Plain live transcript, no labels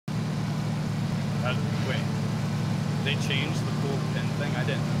Wait. They changed the cool pin thing? I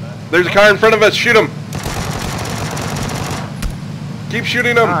didn't know that. There's a car in front of us. Shoot him. Keep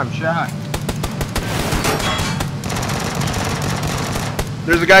shooting him. I'm shot.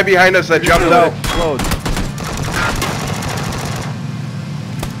 There's a guy behind us that jumped out. Explode.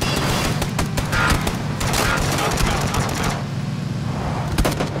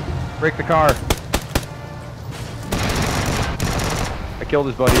 Break the car. I killed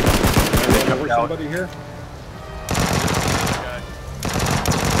his buddy. There's somebody here.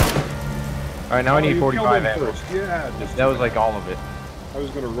 Alright, now I need you 45 killed him ammo. first. Yeah, just That was like all of it. I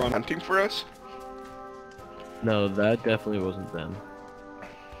was gonna run. Hunting for us? No, that definitely wasn't them.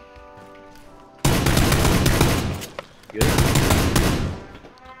 Good.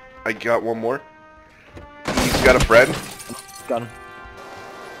 I got one more. He's got a friend. Got him.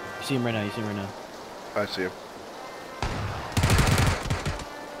 You see him right now, you see him right now. I see him.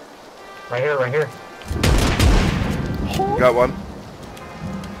 Right here, right here. Got one.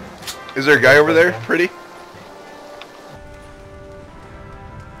 Is there a guy over there? Pretty?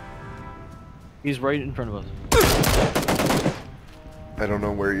 He's right in front of us. I don't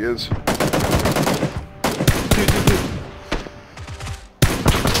know where he is.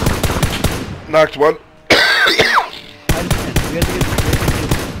 Knocked one. You have to get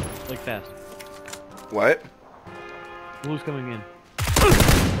like fast. What? Blue's coming in.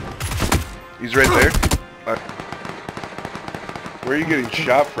 He's right there. Where are you getting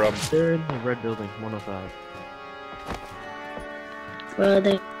shot from? They're in the red building, 105.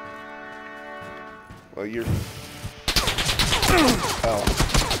 Brother. Well, you're... Oh.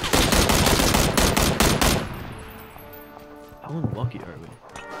 How unlucky are we?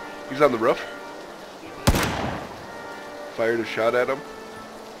 He's on the roof. Fired a shot at him.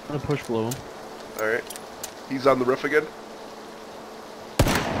 I'm gonna push below him. Alright. He's on the roof again.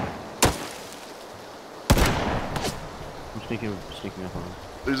 I'm sneaking up on him.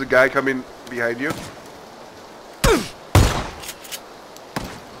 There's a guy coming behind you.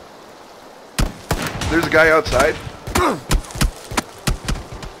 There's a guy outside.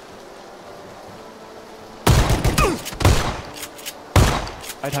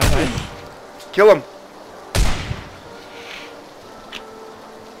 Hide. Kill him.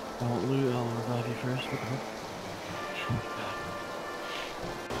 Don't loot, I'll revive you first. What the fuck?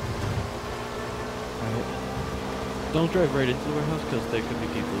 Alright. Don't drive right into the warehouse because there could be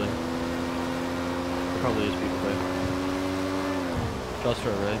people there. There probably is people there. Just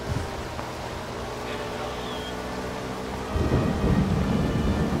her, right?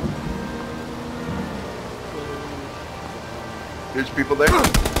 There's people there.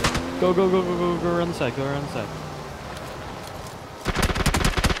 Go around the side,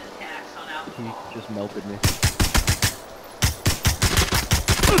 He just melted me.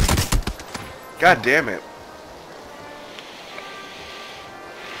 God damn it.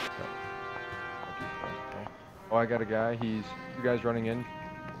 Oh, I got a guy. You guys running in?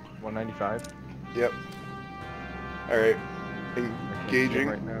 195? Yep. Alright. Engaging.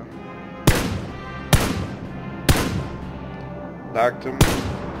 Right now. Knocked him.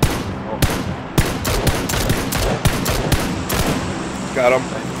 Oh. Got him.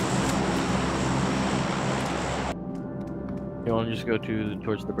 You want to just go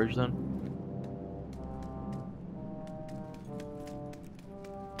towards the bridge then?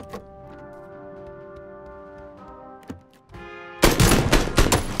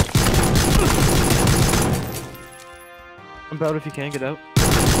 Jump out if you can, get out.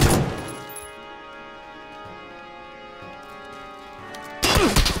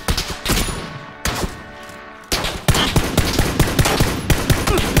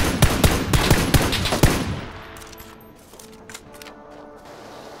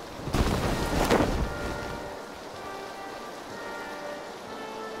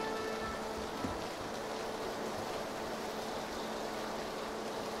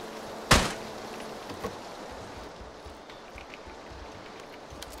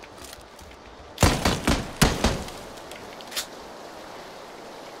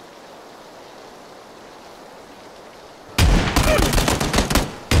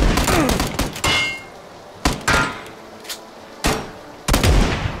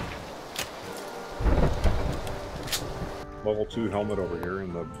 Level 2 helmet over here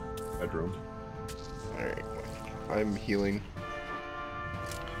in the bedroom. Alright. I'm healing.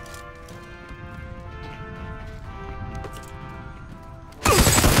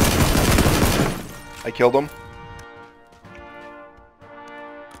 I killed him.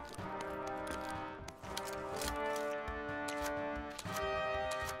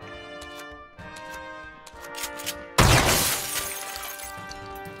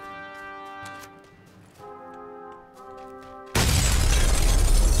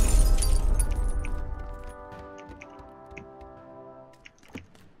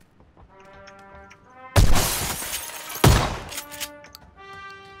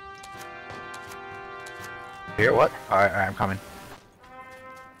 Here, what? Alright, I'm coming.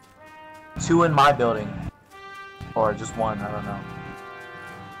 2 in my building. Or just 1, I don't know.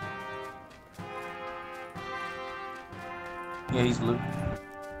 Yeah, he's loot.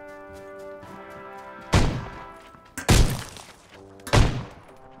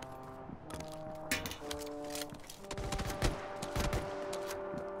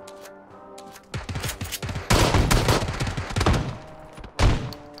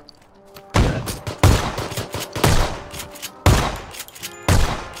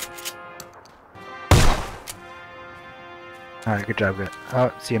 Alright, good job, good.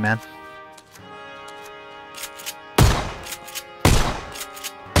 Oh, see you, man.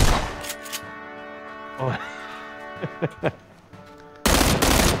 Oh. See the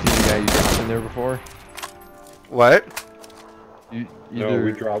guy you dropped in there before? What? You No,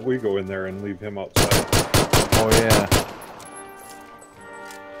 either... we go in there and leave him outside. Oh yeah.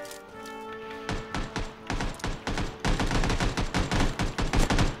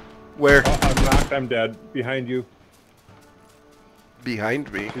 Where? Oh, I'm knocked, I'm dead. Behind you,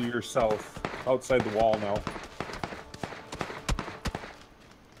 Behind me. to your south. Outside the wall now.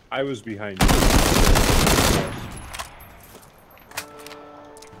 I was behind you.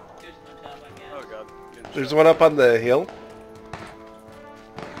 Oh god. There's one up on the hill.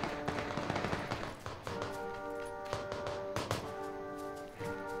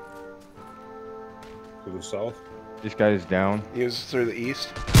 To the south. This guy's down. He was through the east.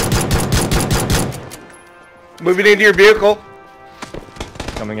 Moving into your vehicle.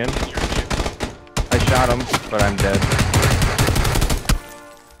 Coming in. I shot him, but I'm dead.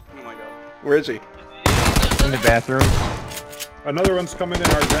 Oh my god. Where is he? In the bathroom. Another one's coming in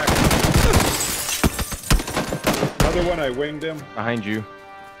our deck. Another one, I winged him. Behind you.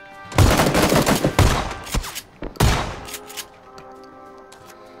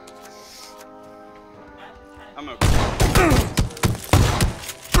 I'm okay.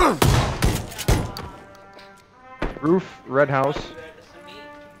 Roof, red house.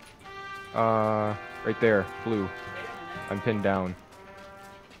 Right there, blue. I'm pinned down.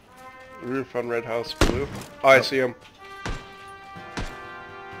 Roof on red house, blue. Oh, I see him.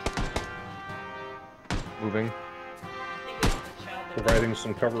 Moving. Providing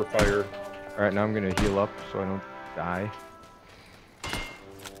some cover fire. Alright, now I'm gonna heal up so I don't die.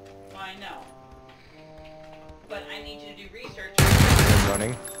 I know. But I need you to do research. I'm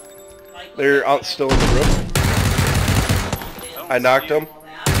running. Like, They're out still in the roof. I knocked him.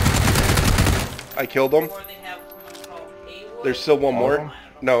 I killed him. Or they have someone called Haywood. There's still one All of more. them?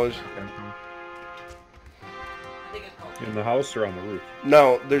 No, there's, I think it's called In the house or on the roof?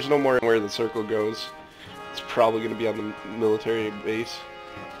 no, there's no more where the circle goes. It's probably going to be on the military base.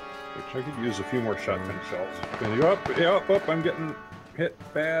 Which I could use a few more shotgun shells. And you up? Yeah, up. I'm getting hit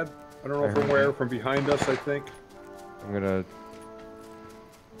bad. I don't know from where. From behind us, I think. I'm gonna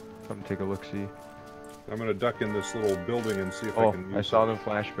come take a look-see. I'm gonna duck in this little building and see if I Oh, can use I saw it. them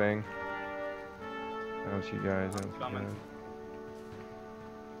flashbang. I don't see you guys. I don't see you Coming. guys.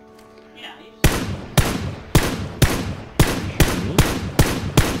 Yeah, you just...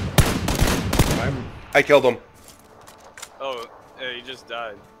 I killed him. Oh, yeah, he just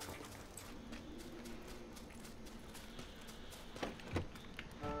died.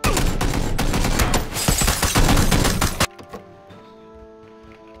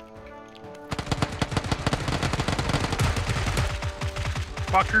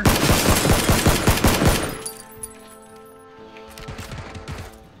 Fucker.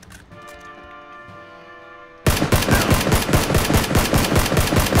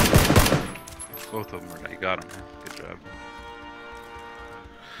 Both of them are. You got them. Good job.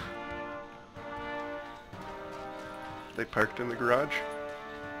 They parked in the garage.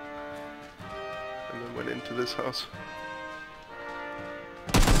 And then went into this house.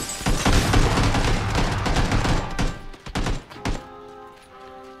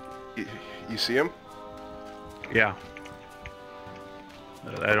 You see him? Yeah.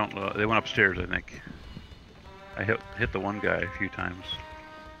 I don't know. They went upstairs, I think. I hit the one guy a few times.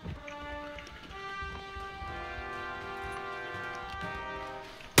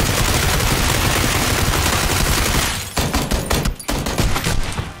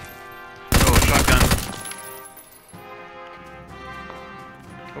 Oh, shotgun.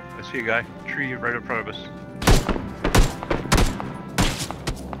 Oh, I see a guy. Tree right in front of us.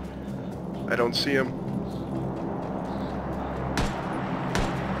 I don't see him.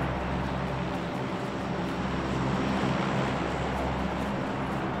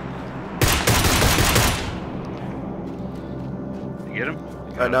 You get him?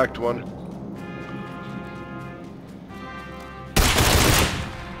 I knocked one.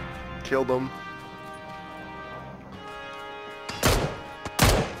 Killed him.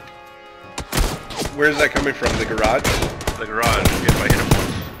 Where's that coming from? The garage? The garage. If I hit him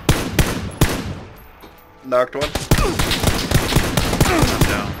once, Knocked one. I'm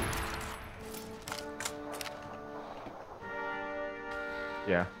down.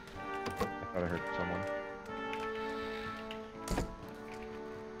 Yeah. I thought I heard someone.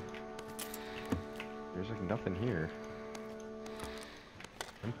 There's like nothing here.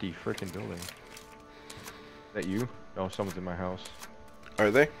 Empty freaking building. Is that you? No, someone's in my house. Are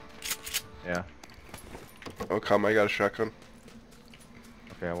they? Yeah. Oh, come! I got a shotgun.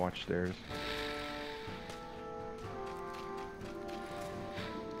 Okay, I watch stairs.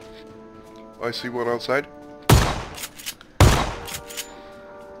 Oh, I see one outside.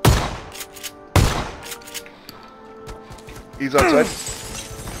 He's outside.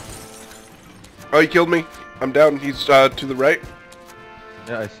 Oh, he killed me. I'm down. He's to the right.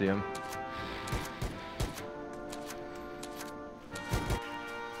 Yeah, I see him.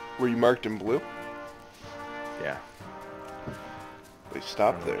 Were you marked in blue? Yeah. They I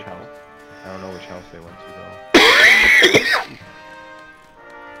stopped don't know there. which house- I don't know which house they went to though.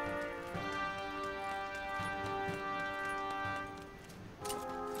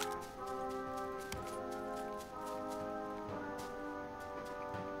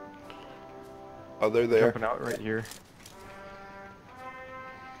 Oh, they're there. Jumping out right here.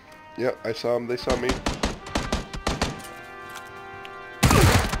 Yeah, I saw them. They saw me.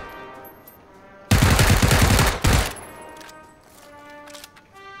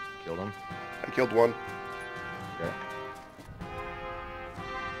 Killed him. I killed one. Okay.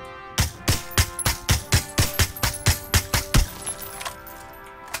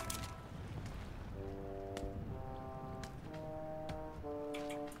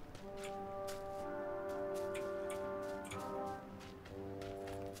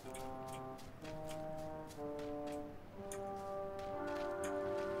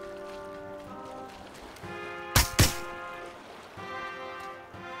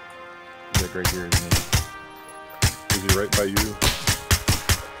 He's like right here, isn't he? Is he right by you?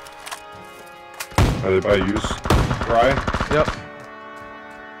 Are they by you, Ryan? Yep.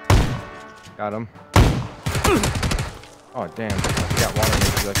 Got him. Oh damn! I got water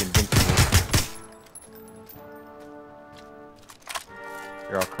makes like invincible.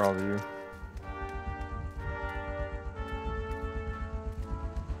 Here, I'll crawl to you.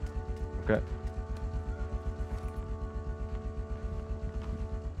 Okay.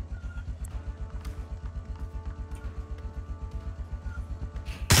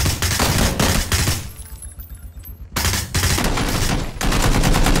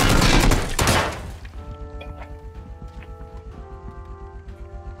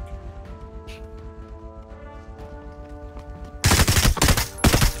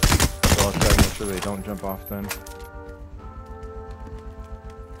 So I'll try to make sure they don't jump off then.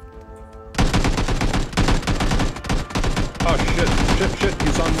 Oh shit,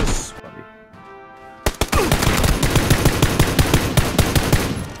 he's on this.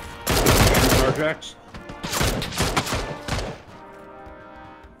 Arjax?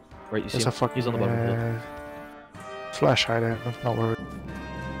 Right, you see There's him? a fucking He's on the bottom of the hill. flash hideout. I'm not worried.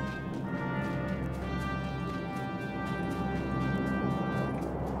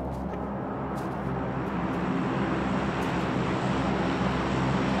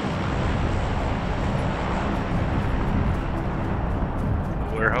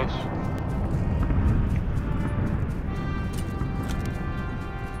 The warehouse.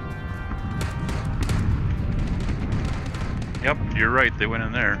 Yep, you're right. They went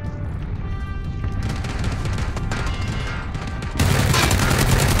in there.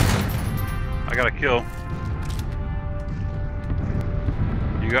 I got a kill.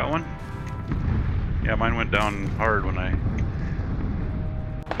 You got one? Yeah, mine went down hard when I...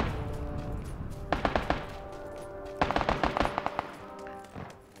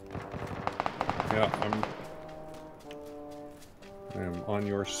 Yeah, I'm on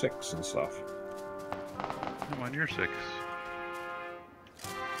your 6 and stuff. I'm on your 6.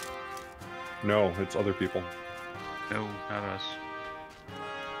 No, it's other people. No, not us.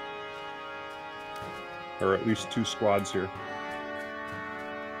 There are at least 2 squads here.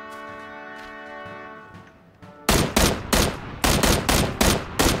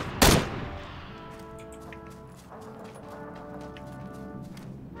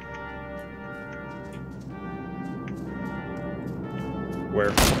 Where?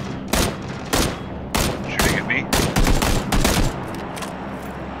 Shooting at me.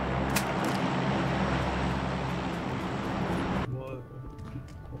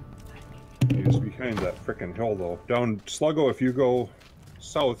 He's behind that frickin' hill though. Down Sluggo, if you go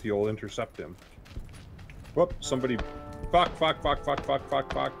south, you'll intercept him. Whoop, somebody Fuck, fuck, fuck, fuck, fuck,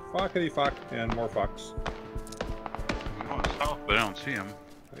 fuck, fuck, fuckity fuck, and more fucks. I'm going south, but I don't see him.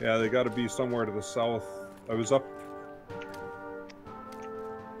 Yeah, they gotta be somewhere to the south. I was up.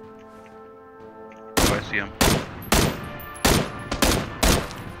 Oh, I see him.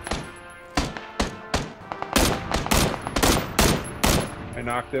 I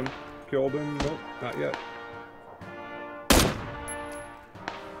knocked him, killed him. Nope, not yet.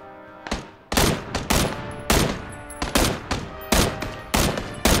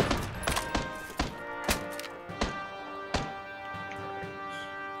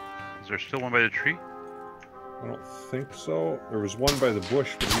 Is there still one by the tree? I don't think so. There was one by the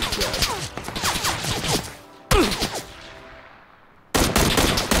bush, but he's dead.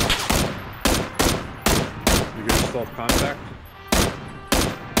 You guys still have contact?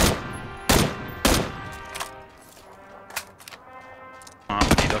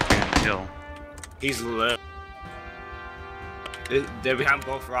 He's up here on the hill. He's lit. They're behind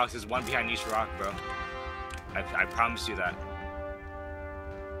both rocks. There's one behind each rock, bro. I promise you that.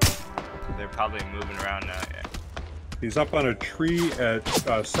 They're probably moving around now, yeah. He's up on a tree at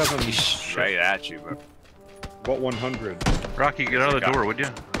 7. He's straight at you, bro. About 100. Rocky, get out of the door, would you?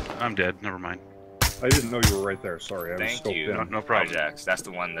 I'm dead. Never mind. I didn't know you were right there. Sorry, I was Thank scoped you. in. No problem. Ajax. That's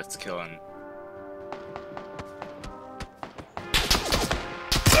the one that's killing.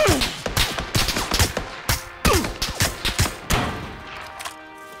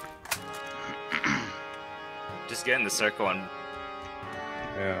 Just get in the circle and...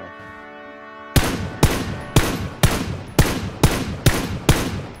 Yeah.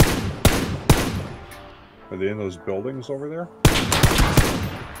 Are they in those buildings over there?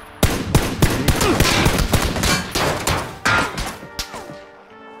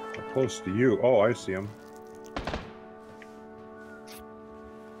 They're close to you. Oh, I see them.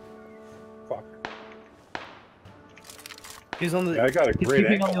 Fuck. He's on the. Yeah, I got a He's great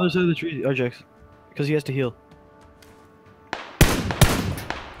keeping on the angle. other side of the tree, Ajax, because he has to heal.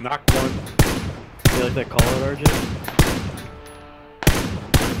 Knocked one. You like that call out, RJ?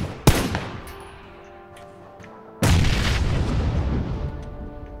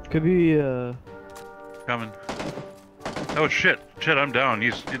 Could be, Coming. Oh shit! Shit, I'm down.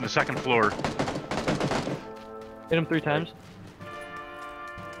 He's in the second floor. hit him 3 times.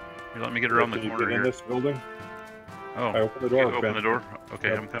 You let me get around the Can you corner get in here. this building? Oh, I opened the door. you open Ben. the door? Okay,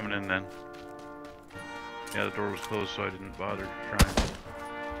 Yep. I'm coming in then. Yeah, the door was closed, so I didn't bother trying.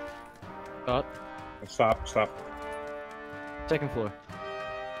 Shot. Stop, stop. 2nd floor.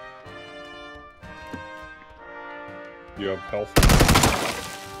 You have health.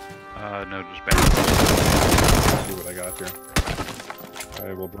 No, just back. Let's see what I got here.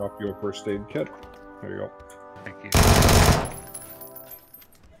 I will drop you a first aid kit. There you go. Thank you.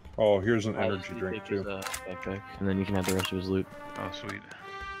 Oh, here's an I'll energy just drink take his, too. backpack, and then you can have the rest of his loot. Oh, sweet.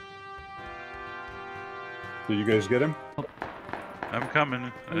 Did you guys get him? I'm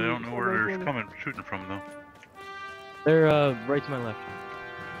coming. I don't know where they're coming, shooting from though. They're, right to my left.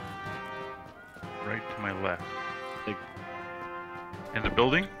 Right to my left. Big. In the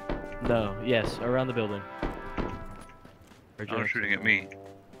building? No, yes, around the building. Oh, shooting at me.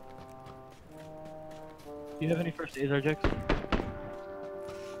 Do you have any first aid, Ajax?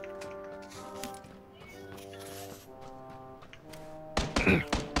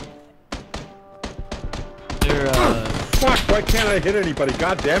 They're, Fuck, why can't I hit anybody?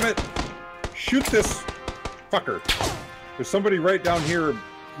 God damn it! Shoot this fucker. There's somebody right down here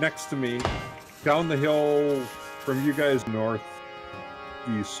next to me. Down the hill from you guys north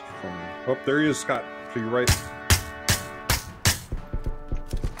east from... Oh, there he is, Scott. To your right.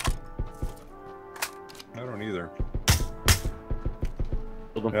 I don't either.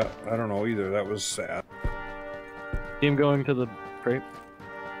 Yeah, I don't know either. That was sad. see him going to the crate?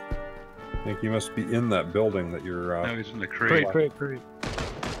 I think he must be in that building that you're... No, he's in the crate. Crate.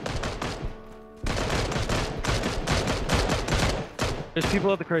 There's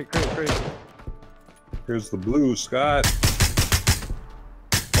people at the crate. Here's the blue, Scott.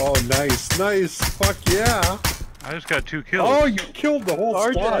 Oh, nice. Fuck yeah. I just got 2 kills. Oh, you killed the whole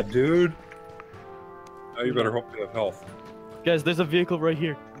RJ. squad, dude. Now you better hope you have health. Guys, there's a vehicle right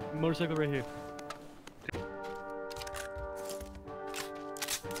here. Motorcycle right here.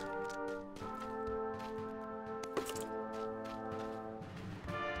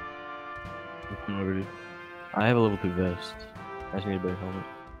 I have a level 2 vest. I just need a better helmet.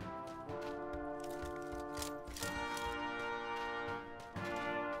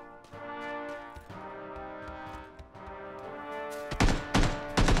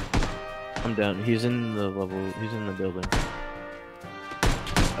 I'm down. He's in the level. He's in the building.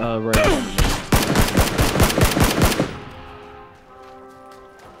 Right.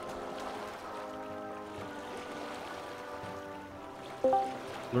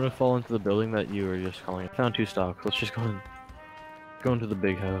 gonna fall into the building that you were just calling. I found 2 stocks. Let's just go into the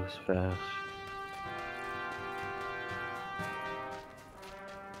big house fast.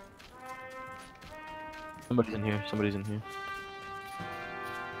 Somebody's in here. Somebody's in here.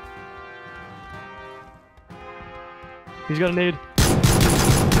 He's got a nade.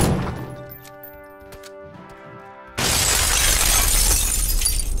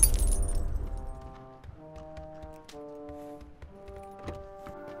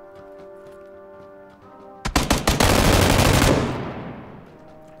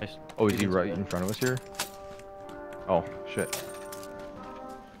 Nice. Oh, is he right in front of us here? Oh, shit.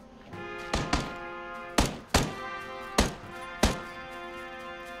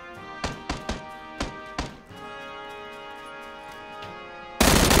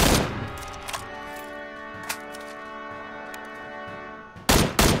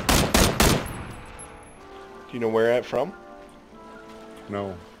 Do you know where at from?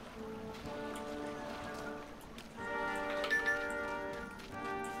 No.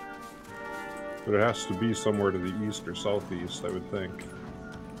 But it has to be somewhere to the east or southeast, I would think.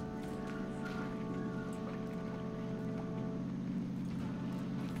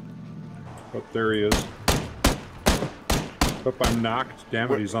 Oh, there he is. Oh, I'm knocked.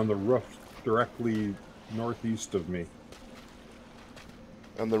 Damn it, he's on the roof directly northeast of me.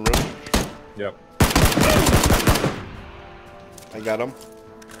 On the roof? Yep. I got him.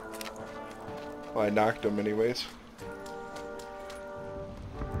 Well, I knocked him anyways.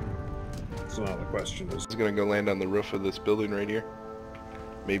 So now the question is... He's gonna go land on the roof of this building right here.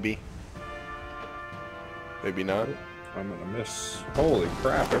 Maybe. Maybe not. I'm gonna miss. Holy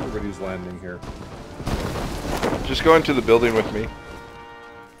crap, everybody's landing here. Just go into the building with me.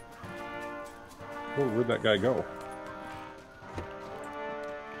 Oh, where'd that guy go?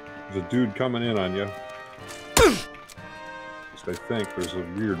 There's a dude coming in on you. At least I think there's a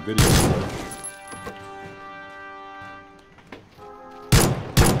weird video glitch.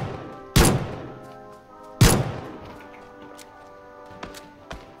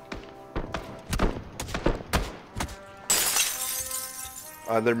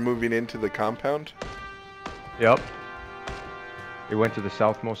 They're moving into the compound. Yep. He went to the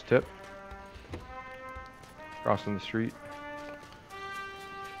southmost tip. Crossing the street.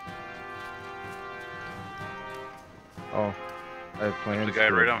 Oh, I have plans. The guy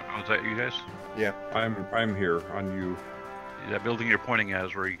right on. Oh, is that you guys? Yeah. I'm here on you. That building you're pointing at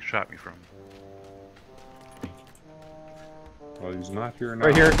is where he shot me from. Well, he's not here now.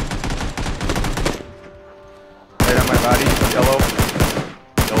 Right here. Right on my body. Yellow.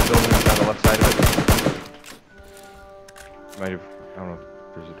 Yellow building on the left side of it. Might have. I don't know if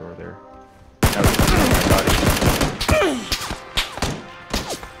there's a door there. Now he's on my body.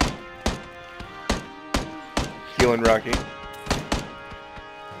 Healing Rocky.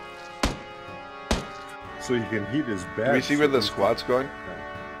 So you can heat his bed. Can we see where the squad's going?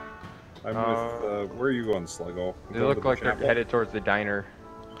 I'm with, where are you going, Sluggo? They look like they're headed towards the diner.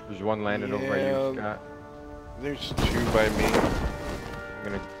 There's one landed over by you, Scott. There's 2 by me. I'm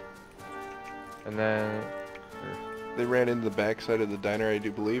gonna... And then... They ran into the backside of the diner, I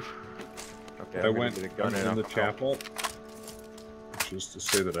do believe. Okay, I went in the chapel. Which is to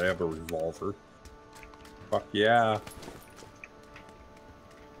say that I have a revolver. Fuck yeah.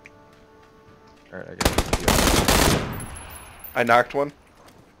 Alright, I got it. I knocked one.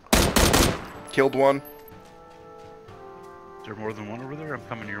 Killed one. Is there more than one over there? I'm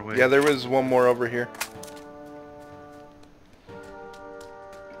coming your way. Yeah, there was one more over here.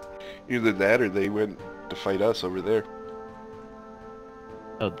 Either that or they went to fight us over there.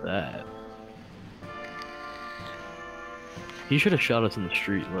 Oh, that. He should have shot us in the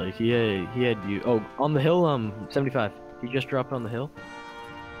street. Like he had you. Oh, on the hill. 75. He just dropped on the hill.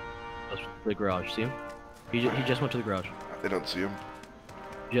 That's the garage. See him? He just went to the garage. I don't see him.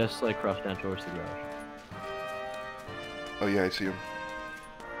 Just like crossed down towards the garage. Oh yeah, I see him.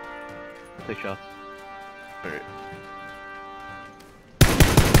 Take shots. Alright.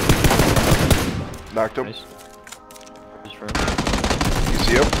 Knocked him. Nice. Just for him. You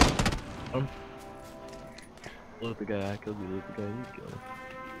see him? Loot the guy I killed. You loot the guy you killed.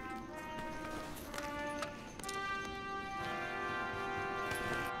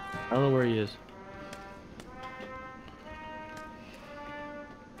 I don't know where he is.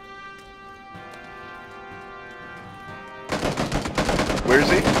 Where is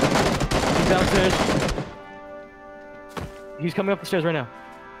he? He's downstairs. He's coming up the stairs right now.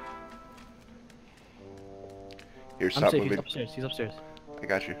 Here, I'm stop safe. moving. He's upstairs. He's upstairs. I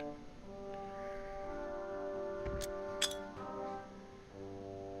got you.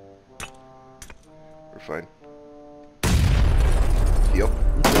 We're fine. heal.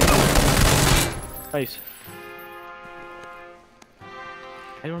 Nice.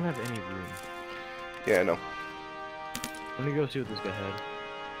 I don't have any room. Yeah, I know. Let me go see what this guy had.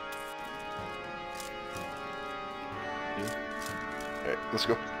 Alright, let's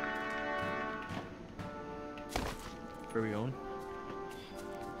go. Where are we going?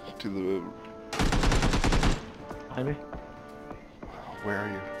 To the... Behind me? Where are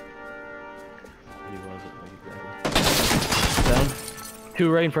you? He wasn't. Down.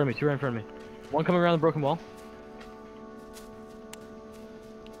 Two right in front of me. Two right in front of me. One coming around the broken wall.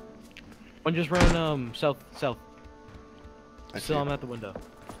 One just ran south. Still, I'm at the window.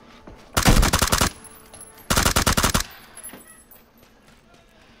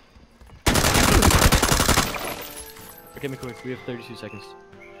 Get me quick. We have 32 seconds.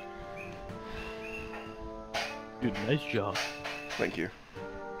 Dude, nice job. Thank you.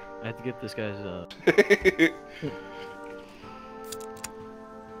 I have to get this guy's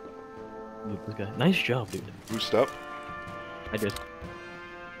Look, this guy. Nice job, dude. Boost up. I did.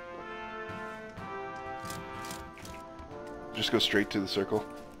 Just go straight to the circle.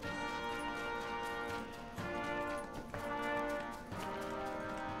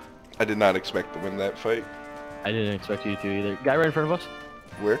 I did not expect to win that fight. I didn't expect you to either. Guy right in front of us.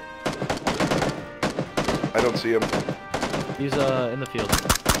 Where? I don't see him. He's in the field.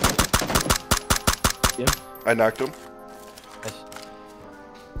 Yeah. I knocked him. Nice.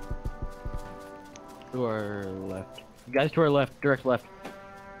 To our left. Guys to our left, direct left.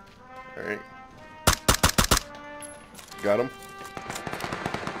 Alright. Got him.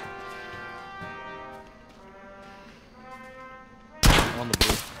 On the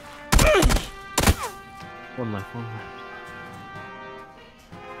blue. One left.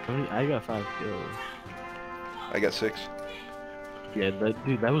 How many? I got 5 kills. I got 6. Yeah,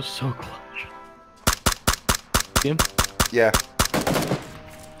 dude, that was so clutch. See him? Yeah.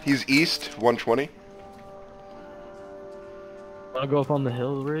 He's east, 120. Wanna go up on the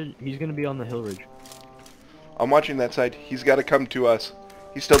hill ridge? He's gonna be on the hill ridge. I'm watching that side. He's got to come to us.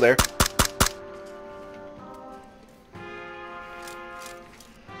 He's still there.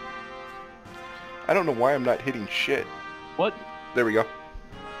 I don't know why I'm not hitting shit. What? There we go.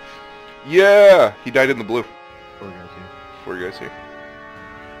 Yeah! He died in the blue. 4 guys here. 4 guys here.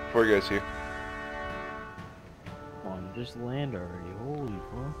 4 guys here. Come on, just land already. Holy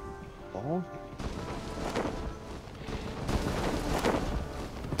fuck. Ball?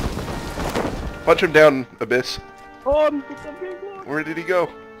 Punch him down, Abyss. Oh, I'm getting blocked. Where did he go?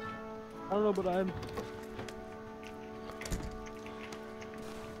 I don't know, but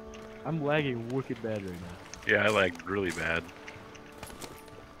I'm lagging wicked bad right now. Yeah, I lagged really bad.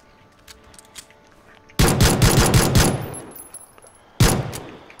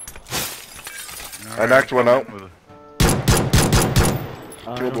 I knocked one out.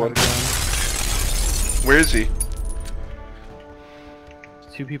 Killed one. Where is he?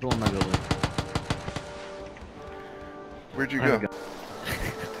 2 people in my building. Where'd you go?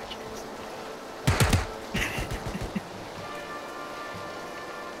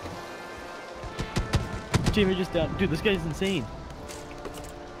 Teammate just down. Dude, this guy's insane.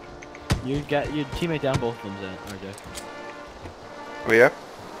 You got your teammate down, both of them, RJ. Oh yeah?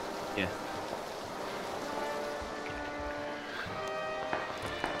 Yeah.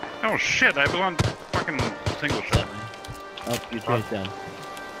 Oh shit, I belong fucking single shot. Oh, your teammate's down.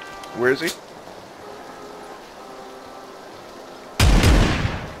 Where is he?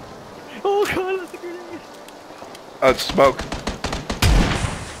 Oh god, that's a grenade! Oh, it's smoke.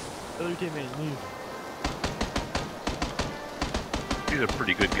 Other teammate, move. He's a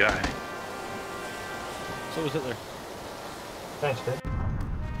pretty good guy. So was Hitler. Thanks, dude.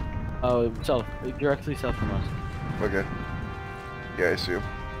 Oh, south. Directly south from us. Okay. Yeah, I see him.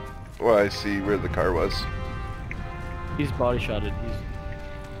 Well, I see where the car was. He's body shotted.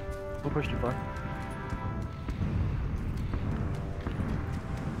 Don't push too far.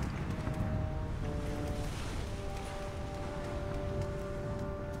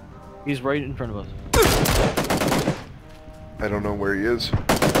 He's right in front of us. I don't know where he is. Dude.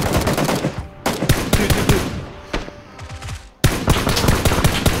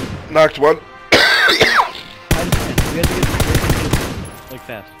 Knocked one. We have to get like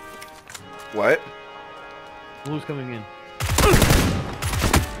fast. What? Blue's coming in.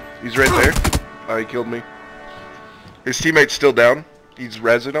 He's right there. Oh, he killed me. His teammate's still down. He's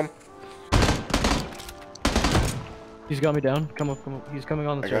rezzing him. He's got me down. Come up. He's coming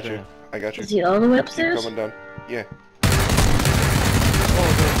on the I got stairs you. right I got you. Is he all the way Keep upstairs? coming down. Yeah.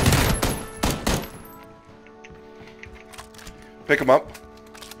 Pick him up.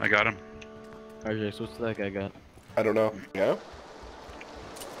 I got him. now. RJ, so what's that guy got? I don't know. Yeah?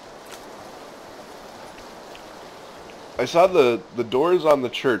 I saw the doors on the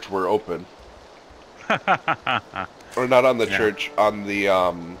church were open. Or not on the church, on the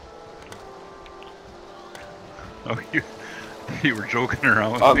Oh, you were joking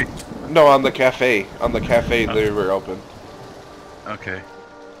around with me? No, on the cafe. On the cafe, they were open. Okay.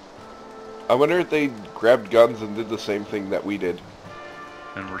 I wonder if they grabbed guns and did the same thing that we did.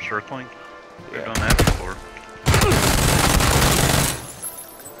 And we're circling? We've Yeah. done that before.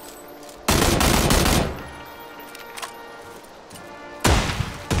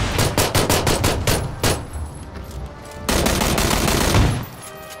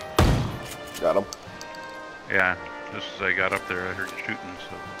 Got him. Yeah, just as I got up there, I heard you shooting,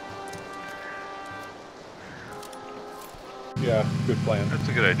 so... Yeah, good plan. That's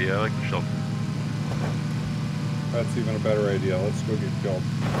a good idea. I like the shelter. That's even a better idea. Let's go get killed.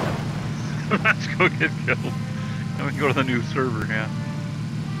 Let's go get killed. And we can go to the new server, yeah.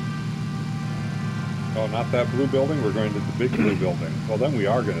 Oh, not that blue building? We're going to the big blue building. Well, then we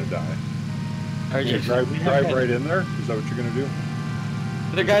are going to die. You drive right in there? Is that what you're going to do?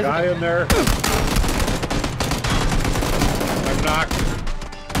 The There's a guy in there. I'm knocked.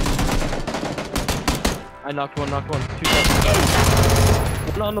 I knocked one. 2 seconds.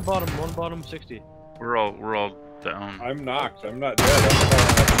 One on the bottom. One bottom 60. We're all down. I'm knocked. I'm not dead. I'm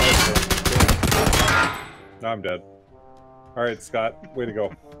falling outside. No, I'm dead. All right, Scott. Way to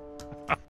go.